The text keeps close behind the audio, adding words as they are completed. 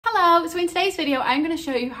Hello, so in today's video I'm going to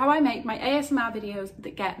show you how I make my ASMR videos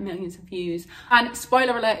that get millions of views. And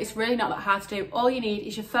spoiler alert, it's really not that hard to do. All you need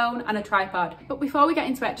is your phone and a tripod. But before we get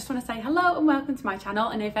into it, I just want to say hello and welcome to my channel,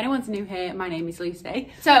 and if anyone's new here, my name is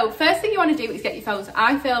Lucy. So first thing you want to do is get your phone. So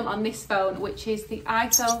I film on this phone, which is the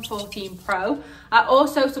iPhone 14 Pro. I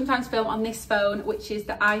also sometimes film on this phone, which is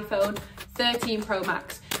the iPhone 13 Pro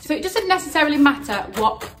Max. So it doesn't necessarily matter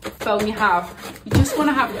what phone you have, you just want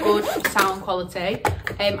to have good sound quality.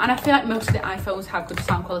 And I feel like most of the iPhones have good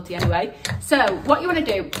sound quality anyway. So what you want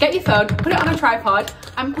to do, get your phone, put it on a tripod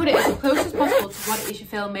and put it as close as possible to what it is you're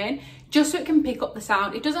filming, just so it can pick up the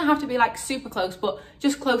sound. It doesn't have to be like super close, but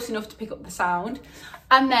just close enough to pick up the sound.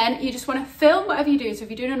 And then you just want to film whatever you do. So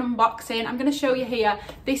if you're doing an unboxing, I'm going to show you here.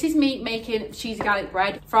 This is me making cheesy garlic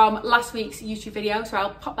bread from last week's YouTube video. So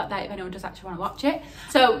I'll pop that there if anyone does actually want to watch it.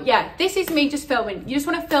 So yeah, this is me just filming. You just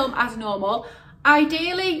want to film as normal.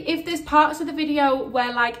 Ideally, if there's parts of the video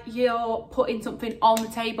where like you're putting something on the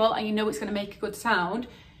table and you know it's going to make a good sound,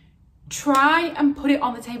 try and put it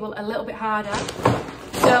on the table a little bit harder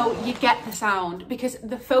so you get the sound, because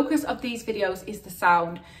the focus of these videos is the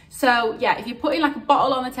sound. So yeah, if you're putting like a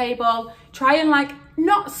bottle on the table, try and like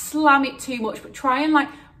not slam it too much, but try and like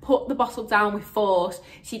put the bottle down with force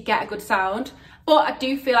so you get a good sound. But I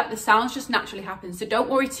do feel like the sounds just naturally happen, so don't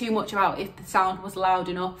worry too much about if the sound was loud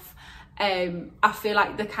enough. I feel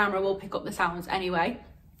like the camera will pick up the sounds anyway.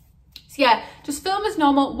 So yeah, just film as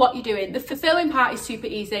normal what you're doing. The filming part is super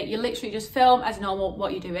easy. You literally just film as normal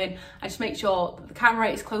what you're doing and just make sure that the camera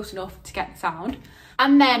is close enough to get the sound.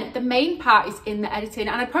 And then the main part is in the editing,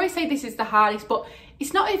 and I'd probably say this is the hardest, but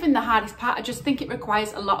it's not even the hardest part. I just think it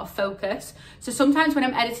requires a lot of focus. So sometimes when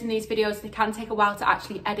I'm editing these videos, they can take a while to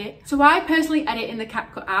actually edit. So I personally edit in the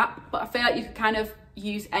CapCut app, but I feel like you could kind of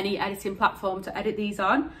use any editing platform to edit these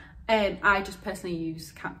on. I just personally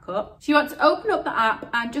use CapCut. So you want to open up the app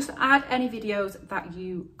and just add any videos that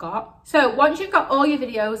you got. So once you've got all your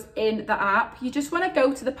videos in the app, you just want to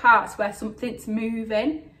go to the parts where something's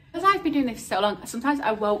moving. Because I've been doing this so long, sometimes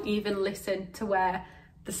I won't even listen to where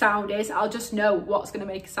the sound is. I'll just know what's going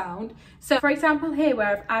to make a sound. So for example here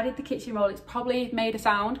where I've added the kitchen roll, it's probably made a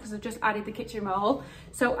sound because I've just added the kitchen roll.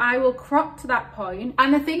 So I will crop to that point.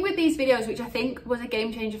 And the thing with these videos, which I think was a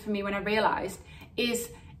game changer for me when I realised,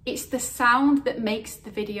 is it's the sound that makes the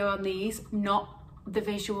video on these, not the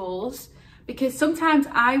visuals. Because sometimes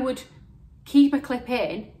I would keep a clip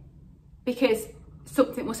in because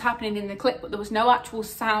something was happening in the clip, but there was no actual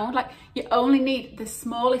sound. Like, you only need the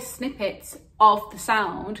smallest snippets of the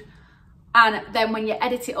sound, and then when you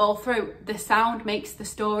edit it all through, the sound makes the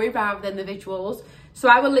story rather than the visuals. So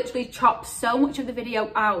I will literally chop so much of the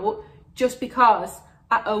video out just because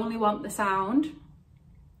I only want the sound.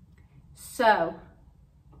 So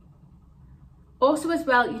also as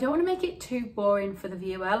well, you don't want to make it too boring for the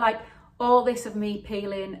viewer. Like, all this of me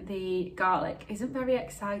peeling the garlic isn't very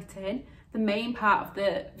exciting. The main part of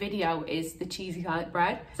the video is the cheesy garlic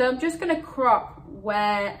bread. So I'm just going to crop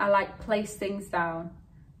where I like place things down.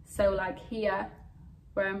 So like here,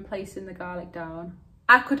 where I'm placing the garlic down.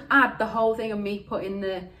 I could add the whole thing of me putting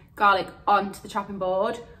the garlic onto the chopping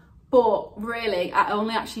board, but really I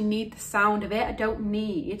only actually need the sound of it. I don't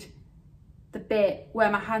need the bit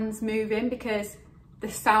where my hand's moving, because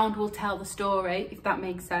the sound will tell the story, if that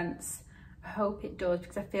makes sense. I hope it does,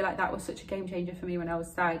 because I feel like that was such a game changer for me when I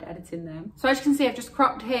was started editing them. So as you can see, I've just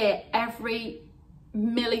cropped here every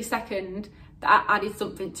millisecond that I added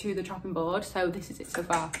something to the chopping board. So this is it so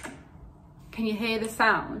far. Can you hear the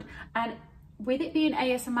sound? And with it being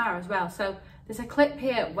ASMR as well, so there's a clip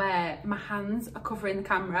here where my hands are covering the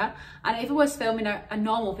camera, and if I was filming a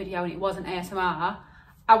normal video and it wasn't ASMR,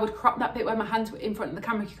 I would crop that bit where my hands were in front of the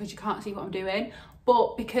camera because you can't see what I'm doing.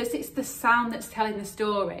 But because it's the sound that's telling the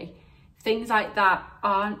story, things like that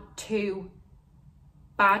aren't too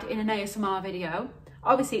bad in an ASMR video.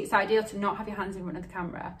 Obviously, it's ideal to not have your hands in front of the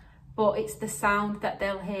camera, but it's the sound that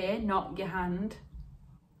they'll hear, not your hand.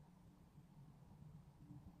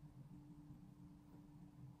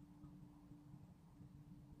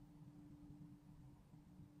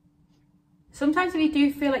 Sometimes if you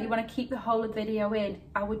do feel like you want to keep the whole of the video in,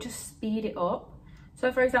 I would just speed it up.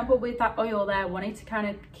 So for example, with that oil there, I wanted to kind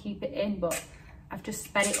of keep it in, but I've just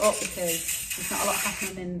sped it up because there's not a lot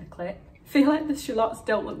happening in the clip. I feel like the shallots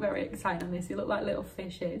don't look very exciting on this. They look like little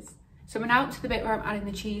fishes. So I'm now to the bit where I'm adding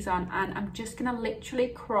the cheese on, and I'm just gonna literally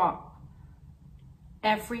crop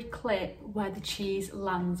every clip where the cheese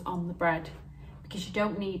lands on the bread, because you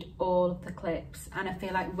don't need all of the clips. And I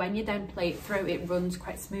feel like when you then play it through, it runs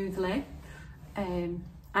quite smoothly. And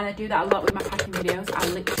I do that a lot with my packing videos. I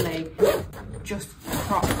literally just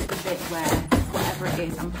crop the bit where whatever it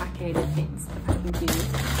is I'm packing hits the packing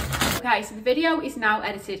cube. Okay, so the video is now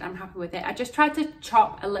edited. I'm happy with it. I just tried to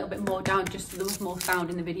chop a little bit more down just so there was more sound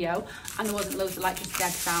in the video and there wasn't loads of like just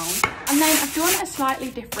dead sound. And then I've done a slightly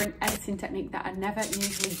different editing technique that I never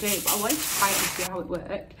usually do, but I wanted to try it and see how it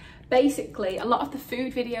worked. Basically, a lot of the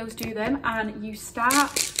food videos do them, and you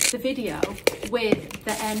start the video with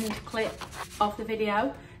the end clip of the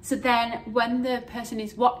video. So then when the person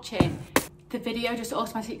is watching, the video just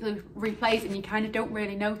automatically replays and you kind of don't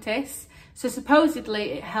really notice. So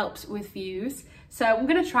supposedly it helps with views. So I'm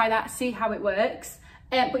going to try that, see how it works.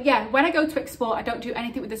 But yeah, when I go to export, I don't do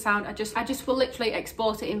anything with the sound. I just will literally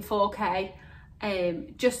export it in 4K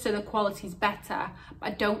just so the quality's better. But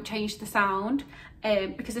I don't change the sound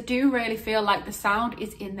because I do really feel like the sound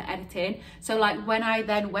is in the editing. So like when I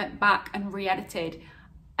then went back and re-edited,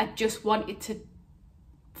 I just wanted to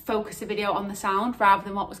focus the video on the sound rather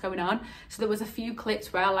than what was going on. So there was a few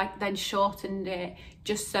clips where I like then shortened it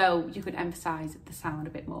just so you could emphasize the sound a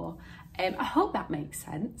bit more. I hope that makes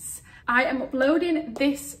sense. I am uploading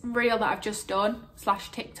this reel that I've just done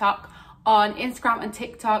 / TikTok on Instagram and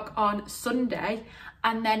TikTok on Sunday,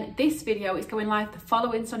 and then this video is going live the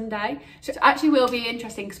following Sunday. So it actually will be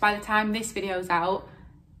interesting because by the time this video's out,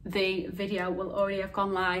 the video will already have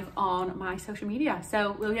gone live on my social media,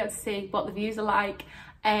 so we'll be able to see what the views are like.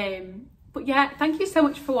 But yeah, thank you so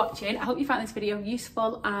much for watching. I hope you found this video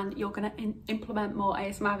useful and you're gonna implement more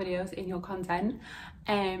ASMR videos in your content.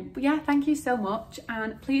 But yeah, thank you so much,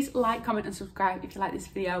 and please like, comment and subscribe if you like this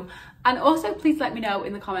video, and also please let me know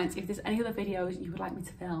in the comments if there's any other videos you would like me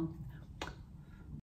to film.